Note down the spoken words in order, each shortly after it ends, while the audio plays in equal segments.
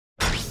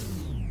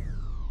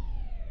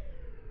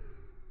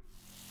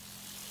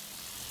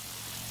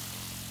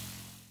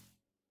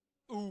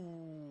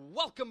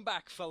Welcome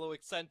back, fellow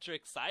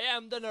eccentrics. I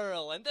am the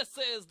Earl, and this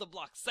is the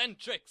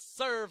BloXCentric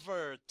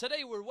server.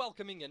 Today we're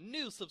welcoming a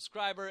new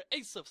subscriber.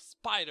 Ace of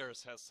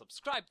Spiders has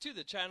subscribed to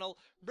the channel,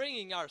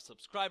 bringing our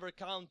subscriber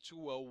count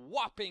to a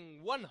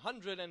whopping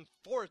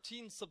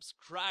 114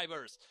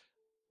 subscribers.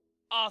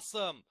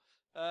 Awesome!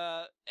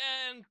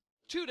 And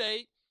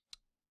today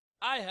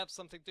I have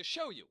something to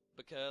show you,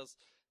 because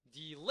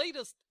the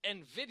latest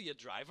NVIDIA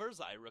drivers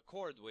I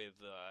record with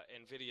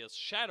NVIDIA's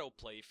Shadow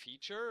Play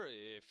feature,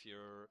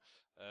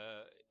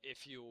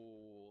 if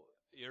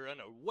you're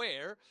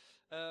unaware,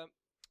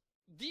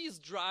 these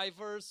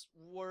drivers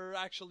were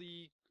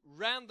actually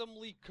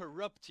randomly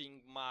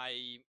corrupting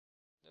my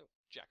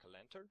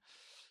jack-o'-lantern,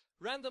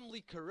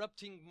 randomly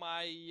corrupting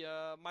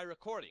my my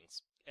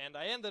recordings, and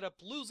I ended up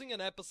losing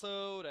an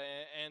episode.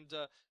 And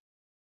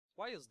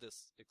why is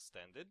this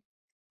extended?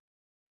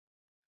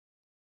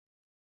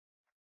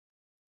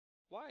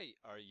 Why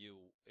are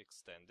you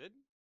extended?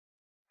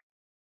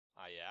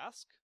 I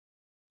ask.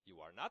 You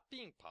are not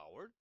being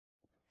powered.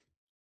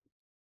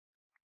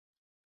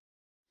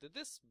 Did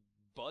this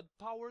bud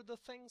power the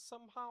thing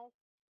somehow?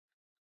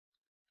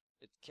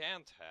 It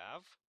can't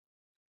have.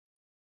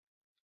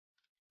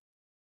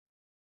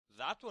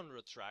 That one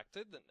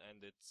retracted,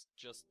 and it's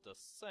just the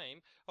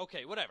same.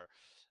 Okay, whatever.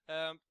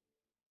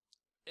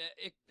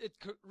 It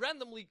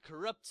randomly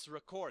corrupts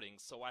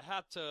recordings, so I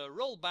had to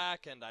roll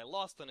back, and I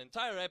lost an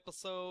entire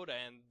episode,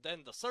 and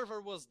then the server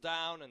was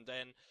down, and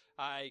then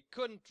I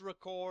couldn't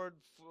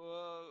record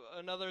for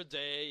another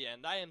day,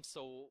 and I am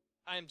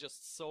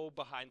just so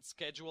behind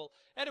schedule.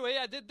 Anyway,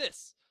 I did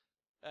this.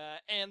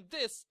 And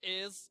this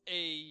is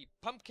a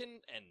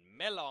pumpkin and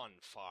melon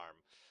farm,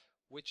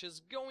 which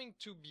is going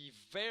to be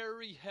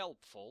very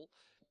helpful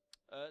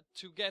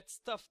to get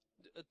stuff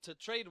to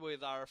trade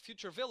with our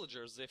future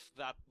villagers if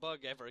that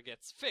bug ever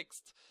gets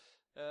fixed.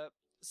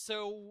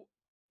 So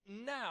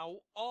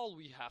now all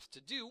we have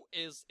to do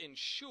is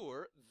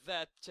ensure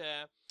that,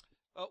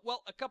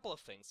 well, a couple of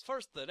things.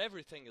 First, that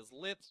everything is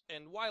lit,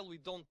 and while we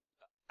don't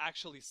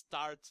actually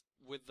start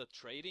with the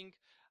trading,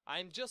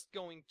 I'm just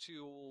going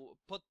to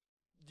put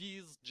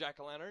these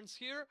jack-o'-lanterns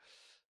here,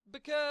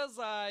 because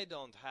I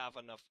don't have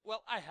enough.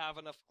 Well, I have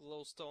enough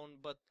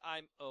glowstone, but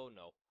oh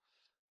no.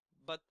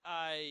 But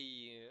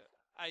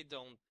I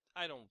don't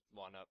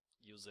wanna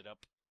use it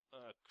up.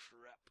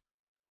 Crap.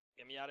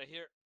 Get me out of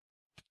here.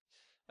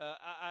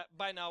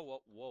 By now,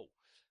 whoa.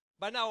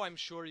 By now I'm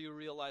sure you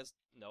realized,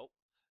 no.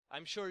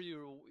 I'm sure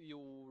you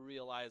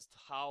realized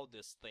how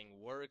this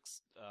thing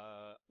works.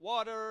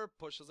 Water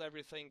pushes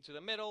everything to the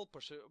middle,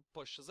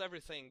 pushes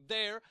everything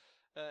there,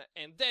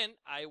 and then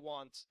I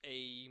want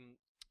a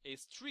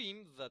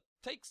stream that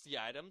takes the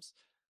items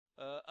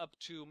up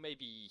to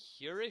maybe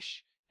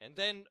here-ish, and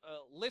then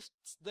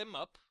lifts them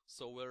up.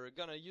 So we're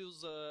gonna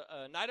use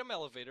an item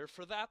elevator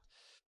for that,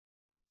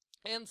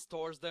 and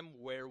stores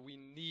them where we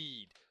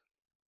need.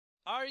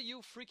 Are you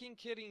freaking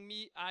kidding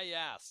me? I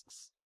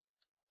asks.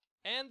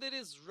 And it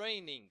is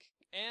raining,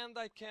 and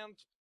I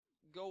can't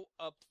go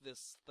up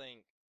this thing.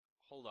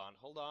 Hold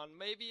on,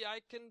 maybe I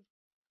can...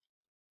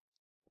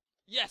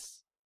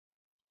 Yes!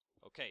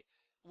 Okay,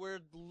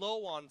 we're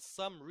low on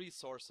some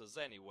resources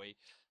anyway,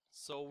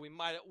 so we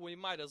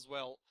might as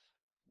well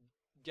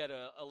get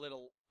a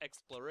little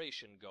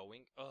exploration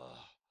going. Ugh.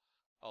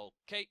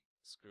 Okay,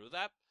 screw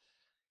that.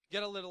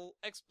 Get a little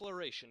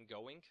exploration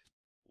going.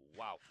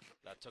 Wow,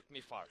 that took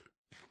me far.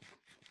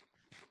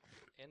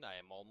 And I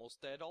am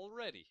almost dead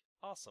already.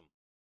 Awesome.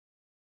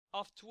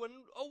 Off to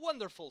a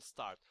wonderful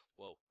start.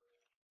 Whoa.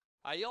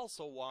 I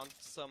also want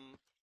some...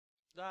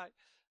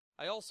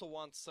 I also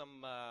want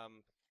some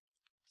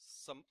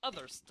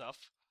other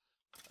stuff,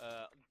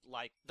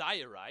 like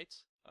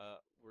diorite.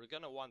 We're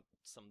gonna want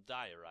some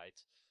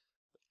diorite,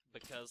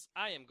 because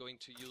I am going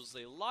to use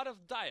a lot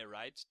of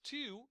diorite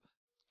to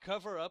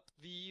cover up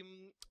the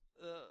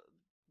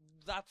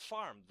that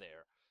farm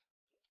there.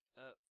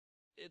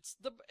 It's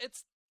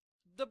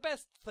the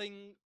best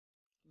thing.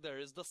 There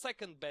is the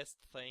second best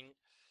thing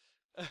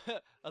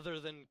other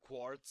than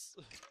quartz,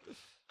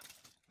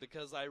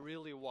 because I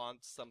really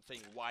want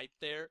something white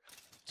there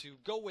to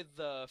go with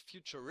the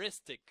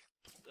futuristic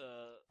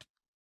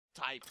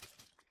type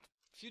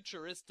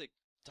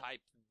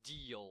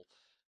deal.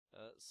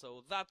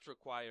 So that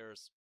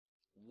requires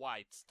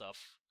white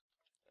stuff,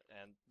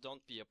 and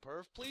don't be a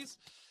perv, please.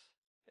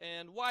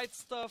 And white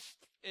stuff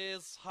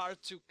is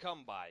hard to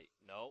come by.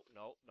 No.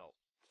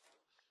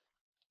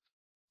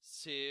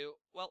 So,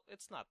 well,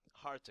 it's not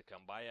hard to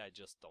come by, I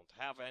just don't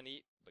have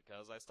any,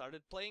 because I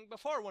started playing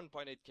before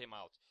 1.8 came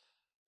out.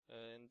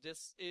 And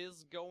this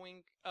is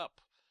going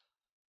up.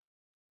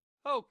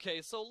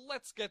 Okay, so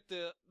let's get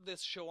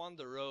this show on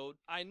the road.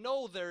 I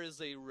know there is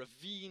a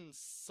ravine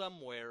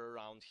somewhere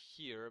around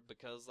here,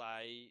 because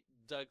I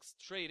dug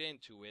straight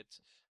into it,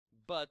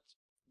 but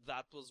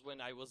that was when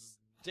I was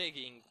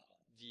digging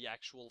the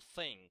actual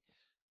thing.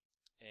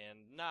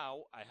 And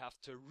now I have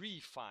to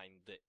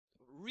re-find it.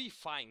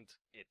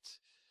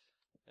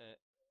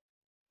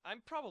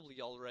 I'm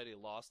probably already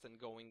lost and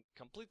going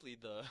completely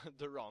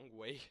the wrong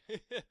way.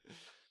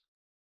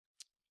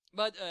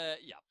 But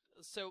yeah,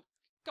 so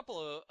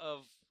couple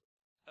of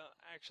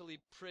actually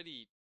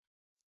pretty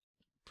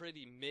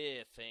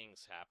meh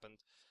things happened.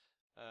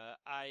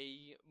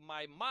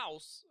 My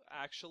mouse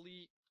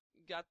actually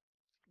got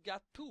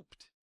got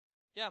pooped.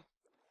 Yeah,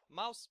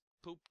 mouse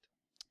pooped.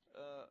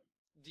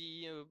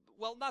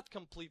 Well, not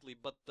completely,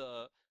 but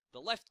the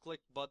left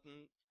click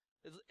button,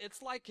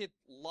 it's like it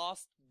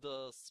lost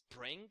the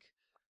spring,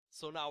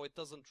 so now it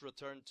doesn't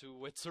return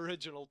to its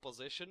original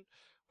position,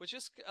 which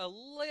is a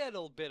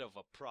little bit of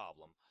a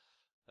problem.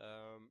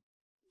 Um,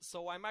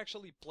 so I'm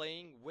actually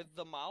playing with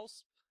the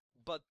mouse,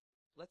 but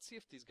let's see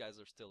if these guys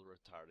are still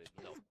retarded.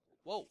 No.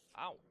 Whoa,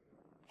 ow.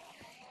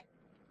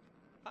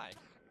 Hi.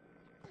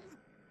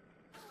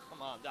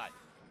 Come on, die.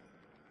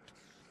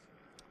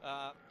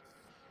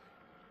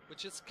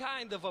 Which is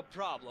kind of a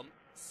problem.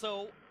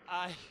 So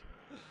I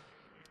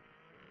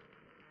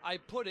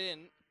put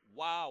in,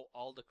 wow,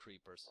 all the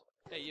creepers.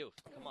 Hey you,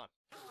 come on.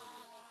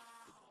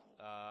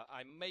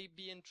 I may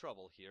be in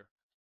trouble here.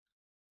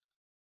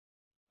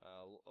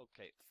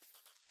 Okay.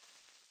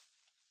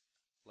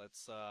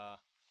 Let's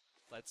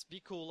be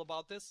cool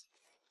about this.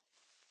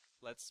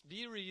 Let's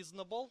be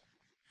reasonable.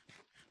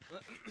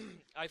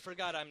 I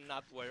forgot I'm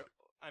not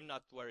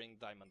wearing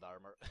diamond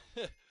armor.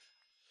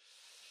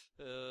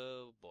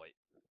 Oh boy.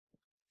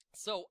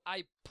 So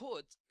I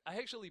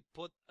actually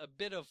put a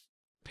bit of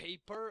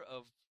paper,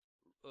 of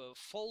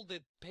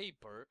folded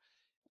paper,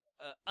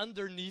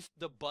 underneath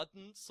the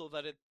button so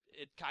that it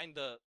kind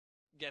of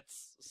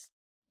gets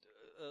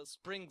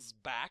springs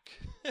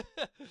back.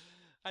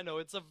 I know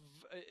it's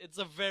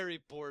a very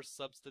poor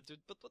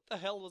substitute, but what the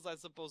hell was I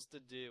supposed to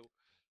do?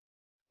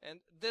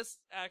 And this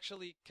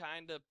actually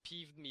kind of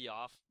peeved me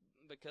off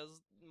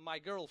because my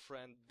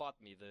girlfriend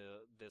bought me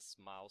this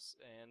mouse,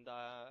 and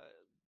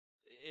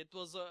it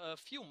was a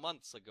few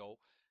months ago,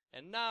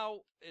 and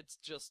now it's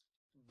just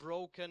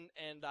broken,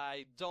 and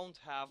I don't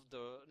have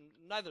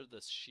neither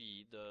does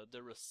she,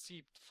 the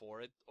receipt for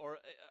it, or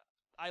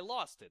I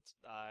lost it.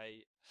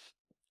 I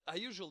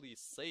usually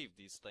save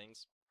these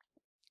things,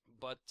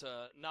 but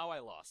now I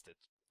lost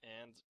it,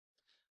 and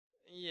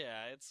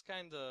yeah, it's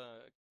kind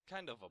of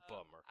a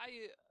bummer.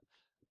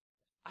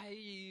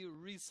 I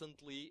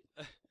recently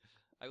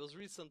I was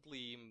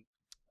recently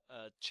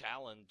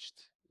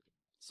challenged,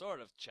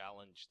 sort of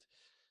challenged,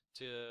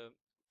 to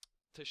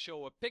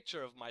show a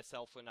picture of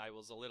myself when I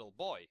was a little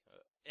boy,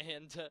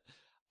 and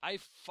I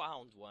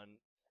found one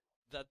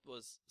that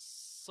was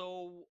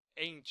so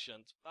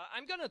ancient.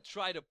 I'm gonna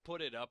try to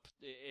put it up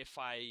if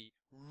I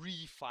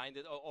re-find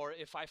it, or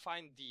if I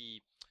find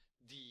the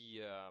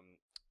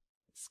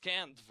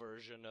scanned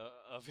version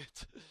of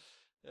it,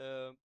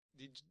 the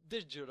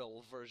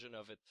digital version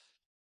of it.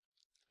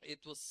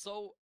 It was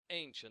so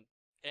ancient,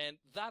 and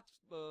that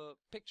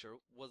picture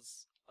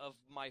was of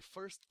my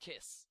first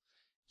kiss.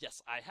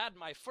 Yes, I had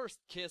my first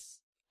kiss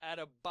at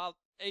about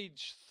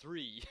age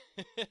 3.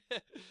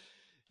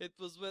 It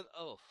was with,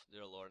 oh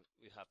dear lord,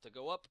 we have to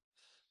go up.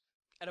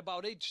 At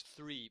about age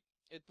 3,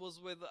 it was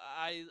with,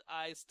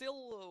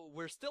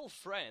 we're still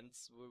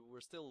friends.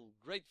 We're still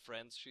great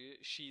friends.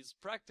 She's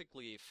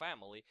practically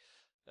family.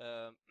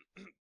 Uh,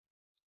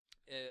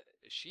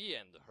 she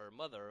and her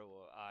mother,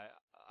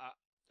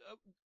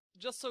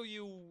 just so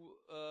you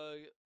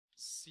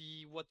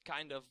see what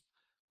kind of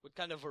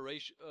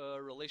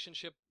a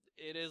relationship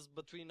it is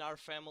between our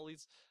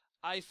families,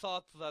 I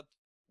thought that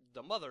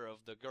the mother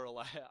of the girl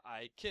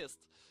I kissed,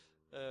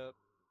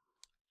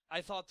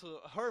 I thought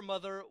her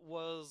mother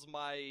was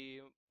my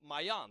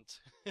aunt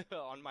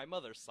on my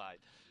mother's side.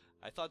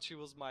 I thought she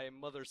was my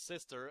mother's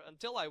sister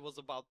until I was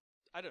about,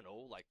 I don't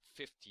know, like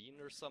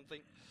 15 or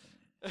something.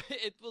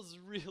 It was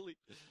really,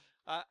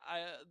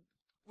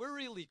 we're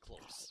really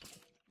close.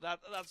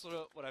 That's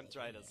what I'm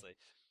trying to say.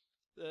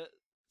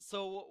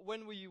 So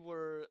when we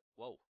were,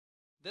 whoa,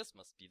 this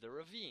must be the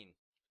ravine.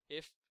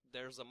 If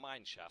there's a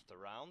mine shaft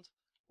around,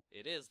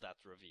 it is that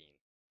ravine.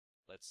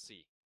 Let's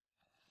see.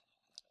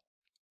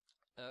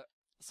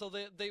 So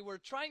they were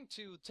trying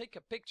to take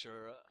a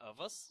picture of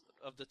us,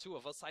 of the two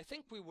of us. I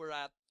think we were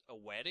at a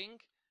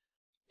wedding,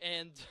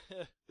 and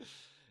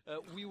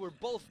we were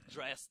both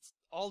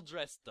all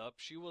dressed up.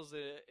 She was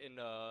in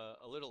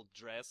a little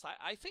dress.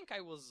 I think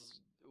I was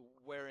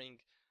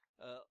wearing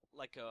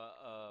like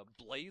a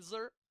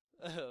blazer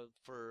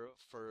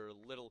for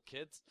little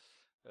kids,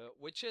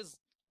 which is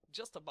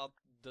just about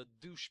the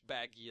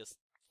douchebaggiest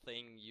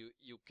thing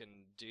you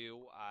can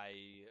do.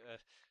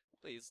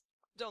 Please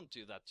don't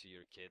do that to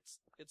your kids.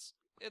 It's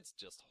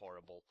just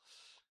horrible.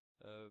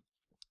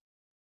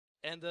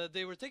 And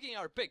they were taking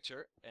our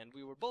picture, and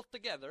we were both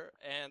together.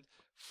 And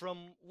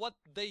from what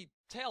they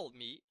tell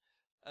me,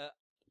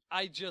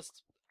 I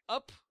just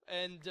up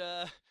and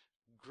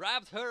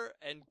grabbed her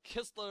and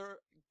kissed her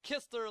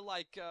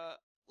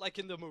like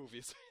in the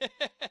movies.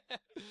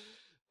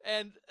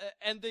 And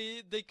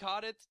they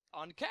caught it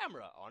on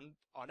camera,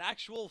 on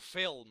actual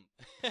film.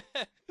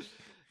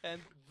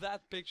 And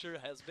that picture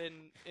has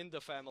been in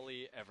the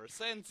family ever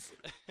since.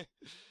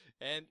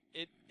 And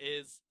it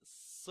is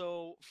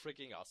so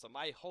freaking awesome.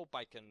 I hope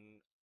I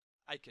can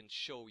I can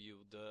show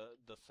you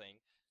the thing.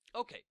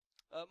 Okay,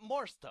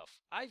 more stuff.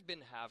 I've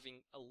been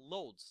having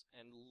loads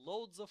and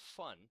loads of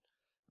fun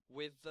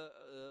with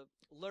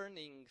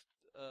learning.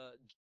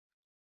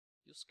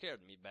 You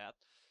scared me, Bat.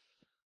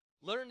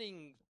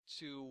 Learning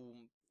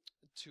to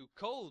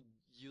code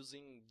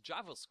using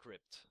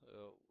JavaScript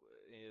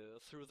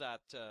through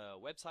that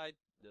website,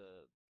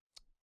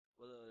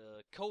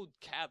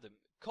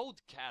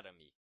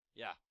 Codecademy.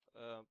 Yeah.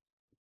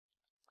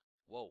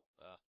 Whoa.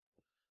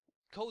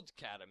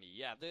 Codecademy.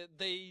 Yeah.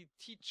 They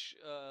teach.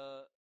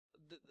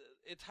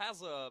 It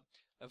has a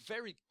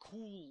very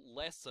cool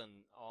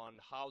lesson on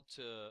how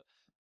to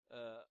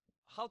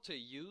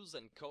use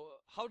and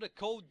how to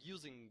code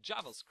using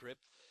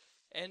JavaScript,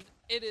 and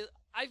it is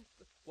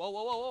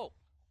whoa.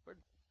 Where,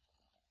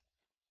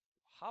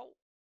 how?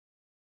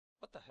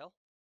 What the hell?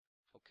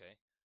 Okay.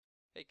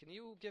 Hey, can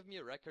you give me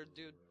a record,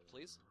 dude,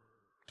 please?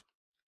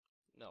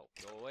 No,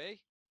 go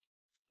away.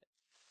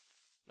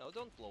 No,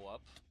 don't blow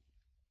up.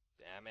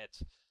 Damn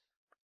it.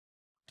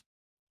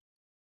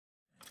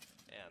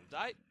 And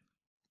die.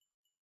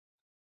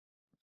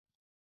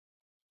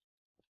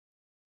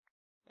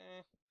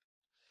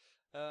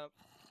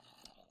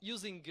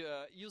 Using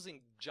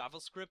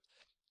JavaScript,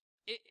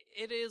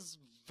 it is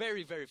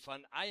very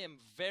fun. I am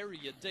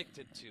very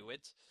addicted to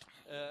it,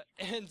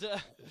 and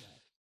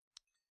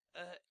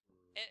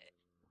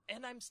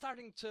I'm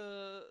starting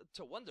to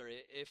wonder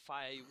if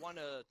I want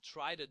to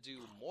try to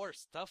do more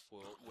stuff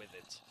with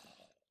it.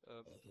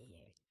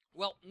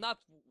 Well, not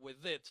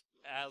with it,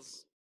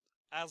 as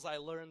I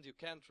learned, you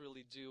can't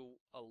really do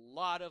a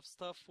lot of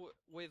stuff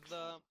with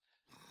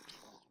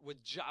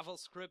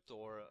JavaScript,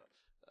 or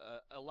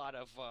a lot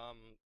of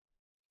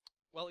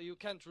well, you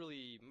can't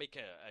really make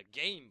a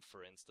game,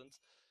 for instance,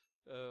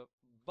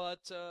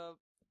 but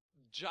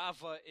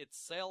Java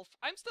itself,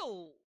 I'm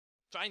still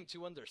trying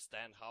to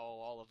understand how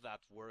all of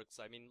that works.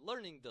 I mean,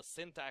 learning the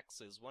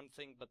syntax is one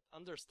thing, but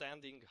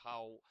understanding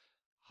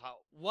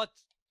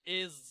what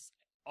is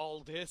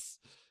all this,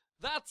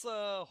 that's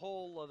a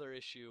whole other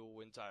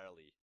issue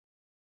entirely.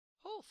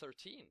 Oh,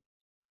 13.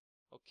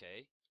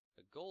 Okay,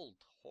 a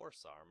gold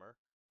horse armor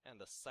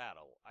and a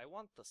saddle. I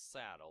want the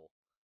saddle.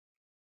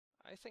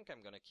 I think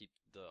I'm gonna keep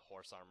the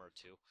horse armor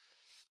too.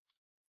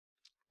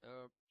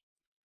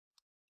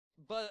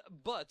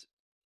 But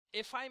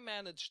if I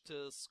manage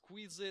to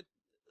squeeze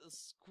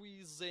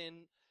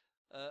in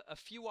a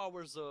few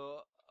hours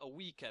a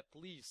week at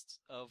least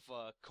of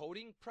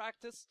coding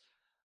practice,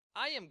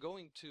 I am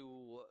going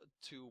to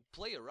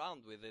play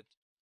around with it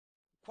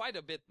quite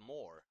a bit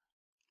more.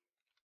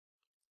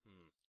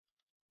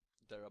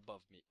 They're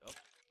above me. Oh,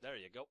 there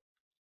you go.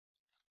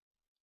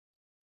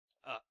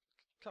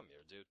 Come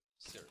here, dude.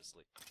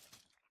 Seriously.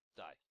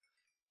 Die.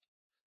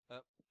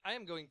 I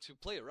am going to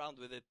play around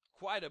with it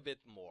quite a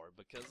bit more,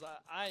 because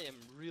I am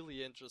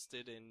really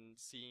interested in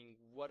seeing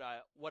what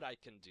I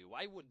can do.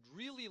 I would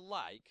really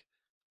like...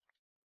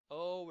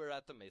 Oh, we're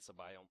at the Mesa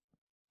biome.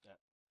 Yeah.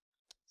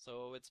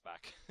 So it's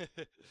back.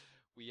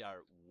 We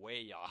are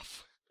way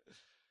off.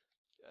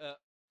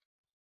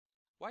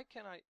 Why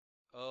can't I...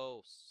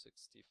 Oh,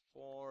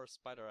 64,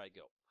 spider I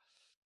go.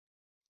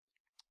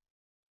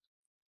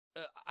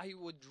 I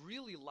would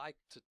really like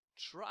to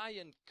try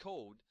and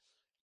code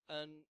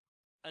an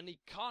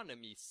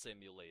economy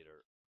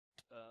simulator.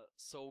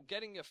 So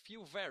getting a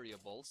few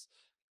variables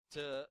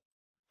to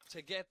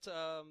get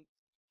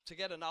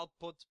an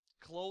output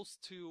close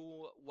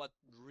to what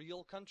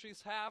real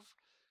countries have,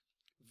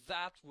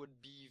 that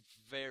would be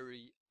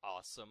very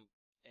awesome.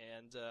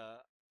 And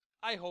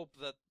I hope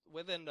that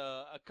within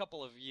a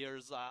couple of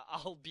years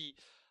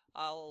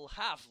I'll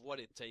have what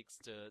it takes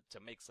to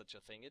make such a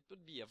thing. It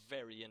would be a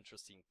very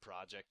interesting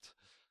project,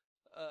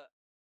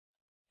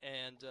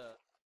 and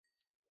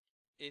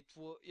it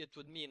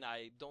would mean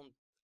I don't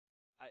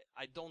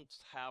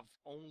have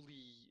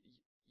only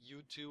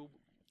YouTube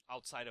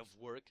outside of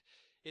work.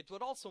 It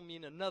would also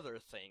mean another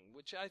thing,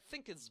 which I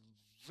think is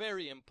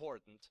very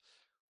important,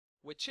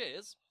 which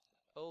is,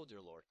 oh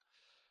dear Lord,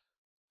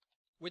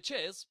 which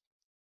is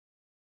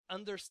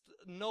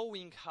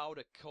knowing how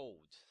to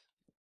code.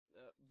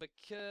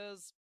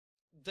 Because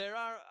there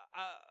are,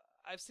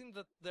 I've seen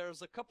that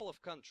there's a couple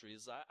of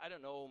countries, I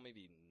don't know,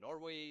 maybe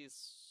Norway,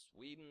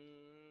 Sweden,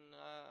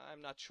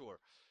 I'm not sure,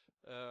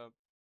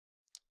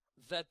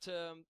 that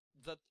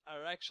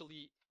are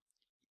actually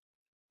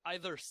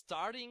either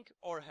starting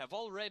or have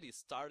already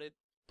started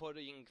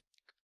putting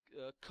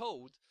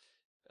code,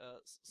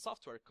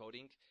 software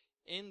coding,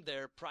 in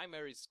their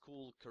primary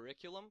school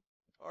curriculum,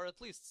 or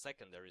at least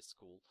secondary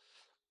school.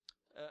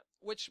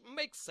 Which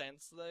makes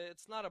sense.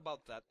 It's not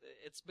about that.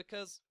 It's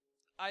because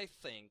I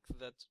think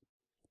that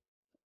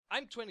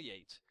I'm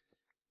 28.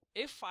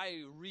 If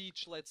I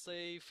reach, let's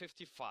say,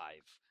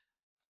 55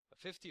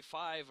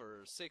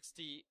 or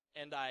 60,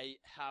 and I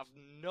have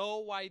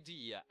no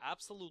idea,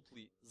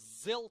 absolutely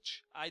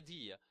zilch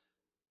idea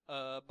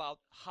about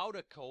how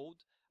to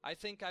code, I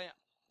think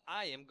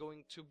I am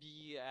going to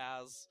be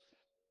as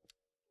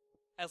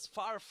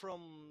far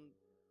from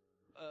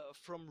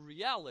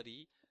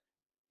reality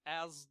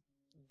as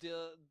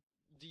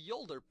the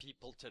older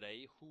people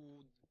today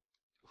who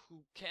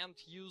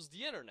can't use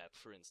the internet,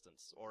 for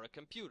instance, or a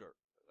computer.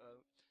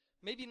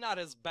 Maybe not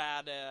as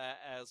bad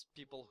as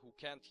people who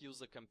can't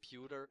use a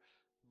computer,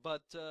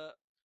 but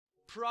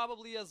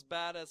probably as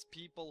bad as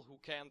people who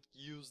can't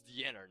use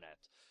the internet.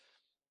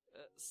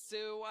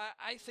 So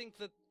I think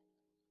that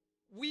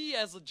we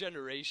as a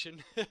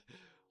generation,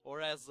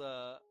 or as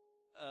a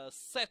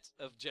set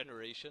of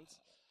generations,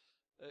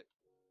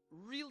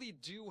 really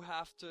do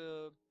have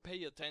to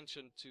pay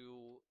attention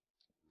to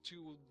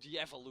the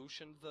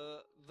evolution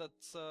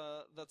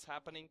that's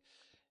happening,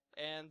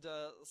 and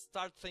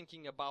start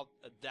thinking about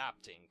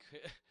adapting,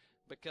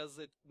 because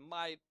it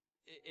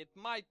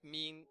might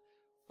mean,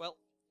 well,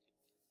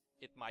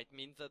 it might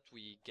mean that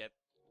we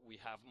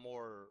have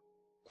more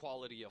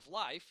quality of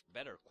life,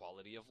 better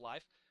quality of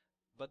life,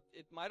 but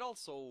it might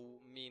also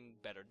mean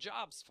better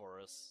jobs for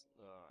us,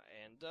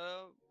 and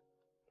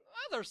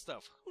other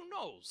stuff. Who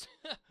knows?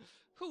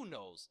 Who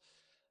knows?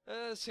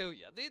 So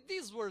yeah,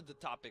 these were the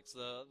topics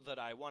that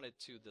I wanted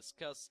to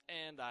discuss,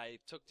 and I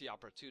took the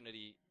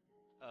opportunity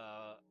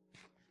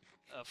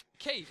of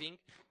caving,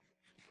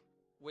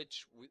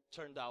 which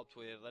turned out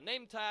with a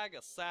name tag,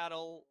 a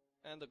saddle,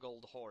 and a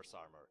gold horse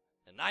armor.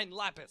 And 9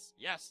 lapis,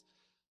 yes!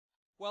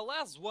 Well,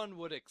 as one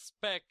would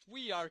expect,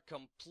 we are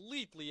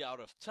completely out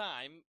of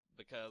time,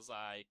 because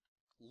I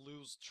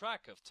lose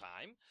track of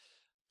time.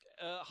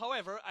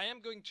 However, I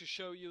am going to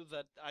show you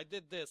that I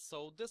did this,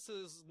 so this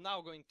is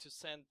now going to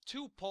send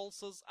 2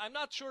 pulses. I'm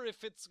not sure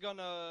if it's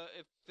gonna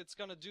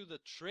do the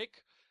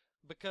trick,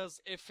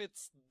 because if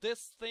it's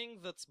this thing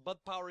that's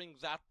butt powering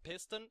that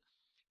piston,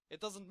 it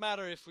doesn't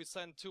matter if we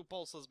send 2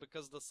 pulses,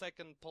 because the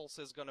second pulse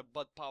is gonna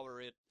butt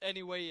power it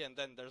anyway, and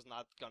then there's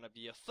not gonna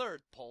be a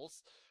third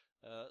pulse.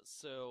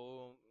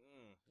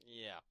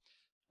 Yeah.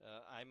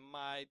 I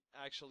might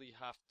actually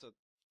have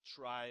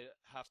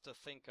to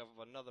think of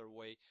another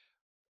way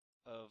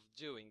of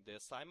doing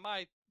this. I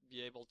might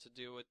be able to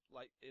do it,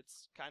 like,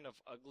 it's kind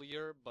of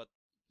uglier, but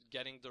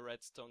getting the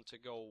redstone to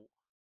go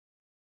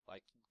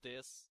like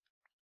this.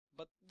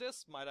 But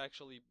this might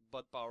actually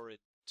butt power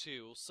it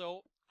too.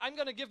 So I'm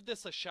gonna give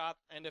this a shot,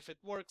 and if it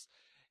works,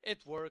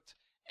 it worked.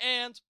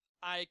 And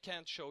I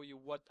can't show you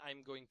what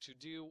I'm going to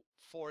do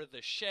for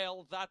the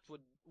shell. That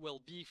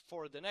will be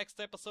for the next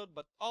episode,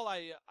 but all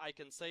I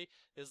can say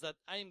is that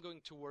I am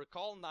going to work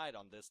all night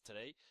on this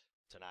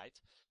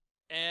tonight,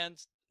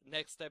 and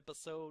next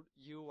episode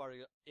you are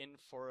in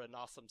for an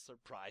awesome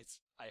surprise,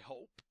 I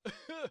hope.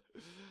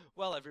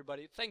 Well,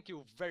 everybody, thank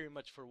you very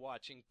much for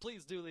watching.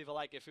 Please do leave a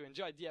like if you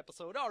enjoyed the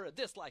episode, or a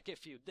dislike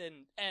if you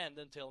didn't, and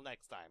until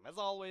next time, as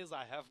always,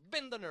 I have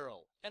been the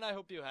Neural, and I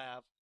hope you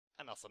have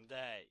an awesome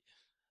day.